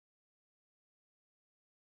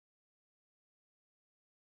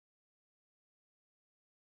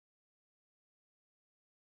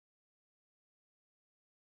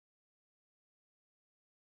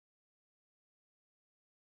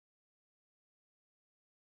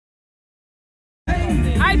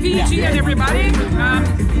Hi PG and everybody.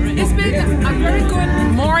 It's been a very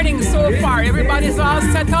good morning so far. Everybody's all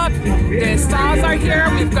set up. The stalls are here.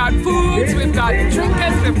 We've got foods, we've got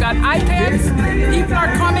trinkets, we've got items. People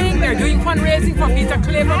are coming. They're doing fundraising for Peter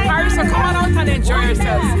Claver parish. So come on out and enjoy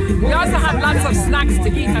yourselves. We also have lots of snacks to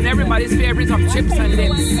eat and everybody's favorite of chips and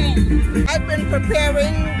lips. I've been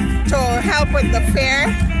preparing to help with the fair.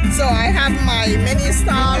 So I have my mini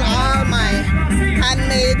stall, all my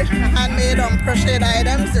handmade crocheted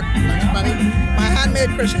items, my handmade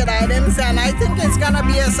crocheted items, and I think it's gonna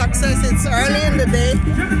be a success. It's early in the day,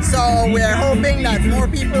 so we're hoping that more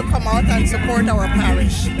people come out and support our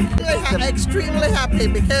parish. I'm extremely happy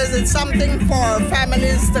because it's something for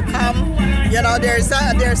families to come. You know, there's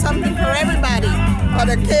something for everybody, for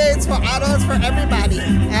the kids, for adults, for everybody,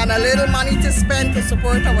 and a little money to spend to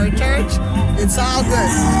support our church. It's all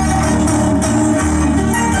good.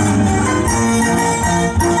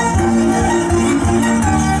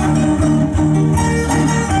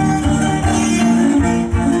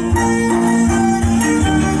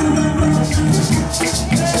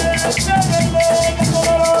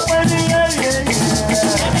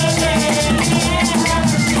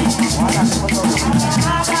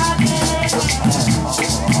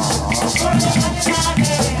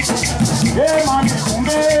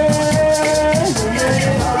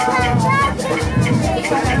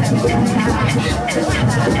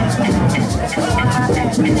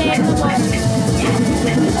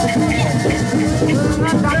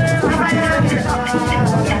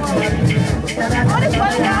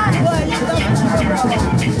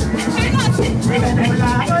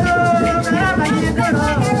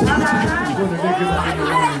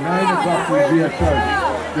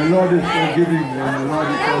 The Lord is forgiving and the Lord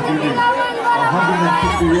is forgiving.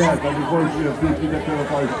 150 years anniversary of Peter Claver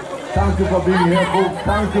parish. Thank you for being here, folks.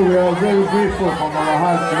 Thank you. We are very grateful from our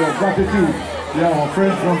hearts for your gratitude. We have our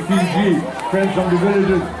friends from PG, friends from the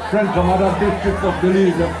villages, friends from other districts of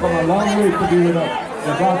Belize have come a long way to be with us.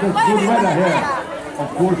 They brought us good weather here. Of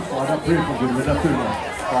course, Father, pray for good weather too.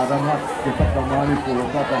 Father, not get up the morning 4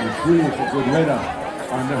 o'clock and pray for good weather.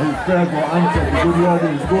 And his prayers were answered. The good word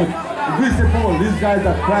is good. Greasy pole, these guys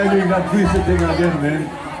are climbing that greasy thing again, man.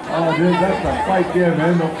 Oh, that's a fight there,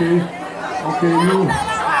 man. Okay, you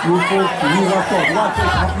folks, you watch out. Watch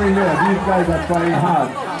what's happening there. These guys are trying hard.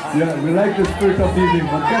 Yeah, we like the spirit of eating,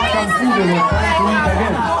 but get some food and it's time to eat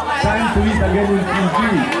again. Time to eat again in PG.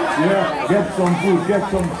 Yeah, get some food, get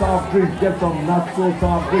some soft drinks, get some not so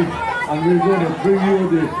soft drinks. And we're going to bring you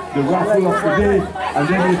the raffle of the day, and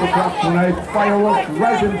then 8 o'clock tonight, fireworks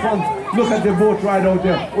right in front. Look at the boat ride out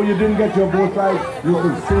there. Oh, you didn't get your boat ride? You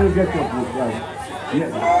can still get your boat ride.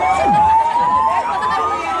 Yeah.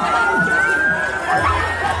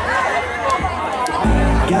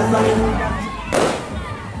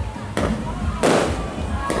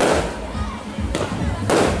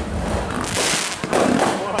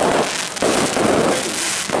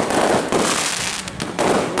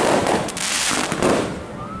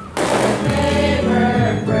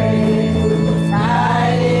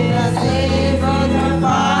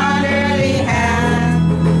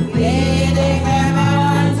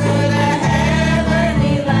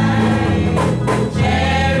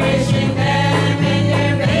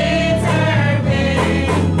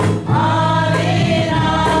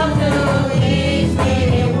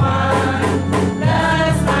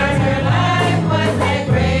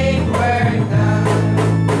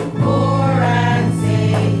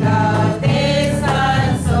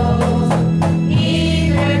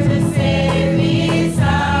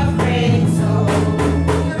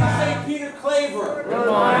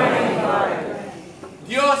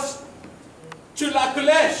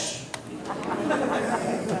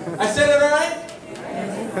 I said it all right?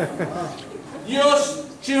 Dios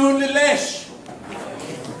Chunlilesh.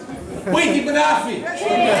 Wiki Banafi.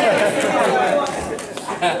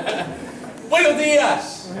 Buenos dias.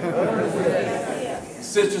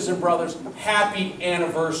 Sisters and brothers, happy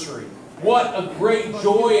anniversary. What a great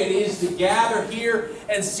joy it is to gather here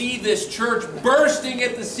and see this church bursting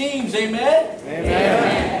at the seams. Amen?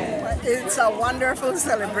 Amen. It's a wonderful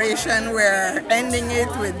celebration. We're ending it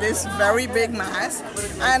with this very big mass.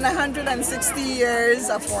 And 160 years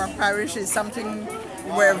of our parish is something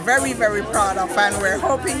we're very, very proud of. And we're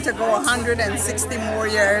hoping to go 160 more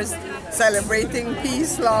years celebrating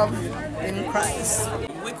peace, love in Christ.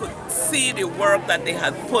 We could see the work that they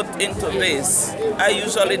had put into this. I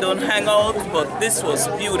usually don't hang out, but this was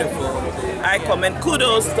beautiful. I commend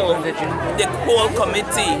kudos to the whole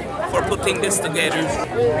committee for putting this together.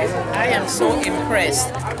 I am so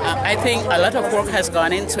impressed. I think a lot of work has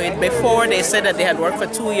gone into it. Before they said that they had worked for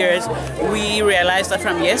 2 years, we realized that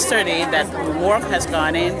from yesterday that work has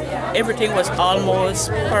gone in. Everything was almost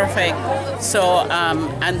perfect. So,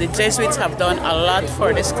 and the Jesuits have done a lot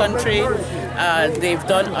for this country. They've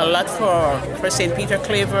done a lot for St. Peter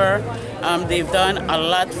Claver. They've done a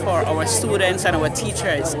lot for our students and our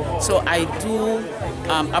teachers. So I do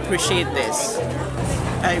appreciate this.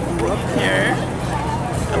 I grew up here.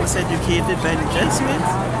 I was educated by the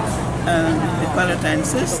Jesuits, the Palatine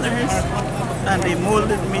Sisters, and they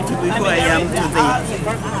molded me to be who I am today.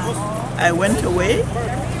 I went away,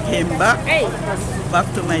 came back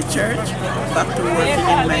to my church, back to working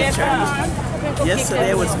in my church.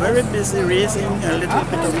 Yesterday I was very busy raising a little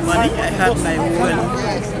bit of money. I had my own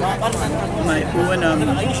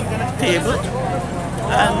table,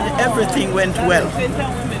 and everything went well.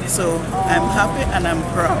 So I'm happy and I'm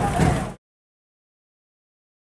proud.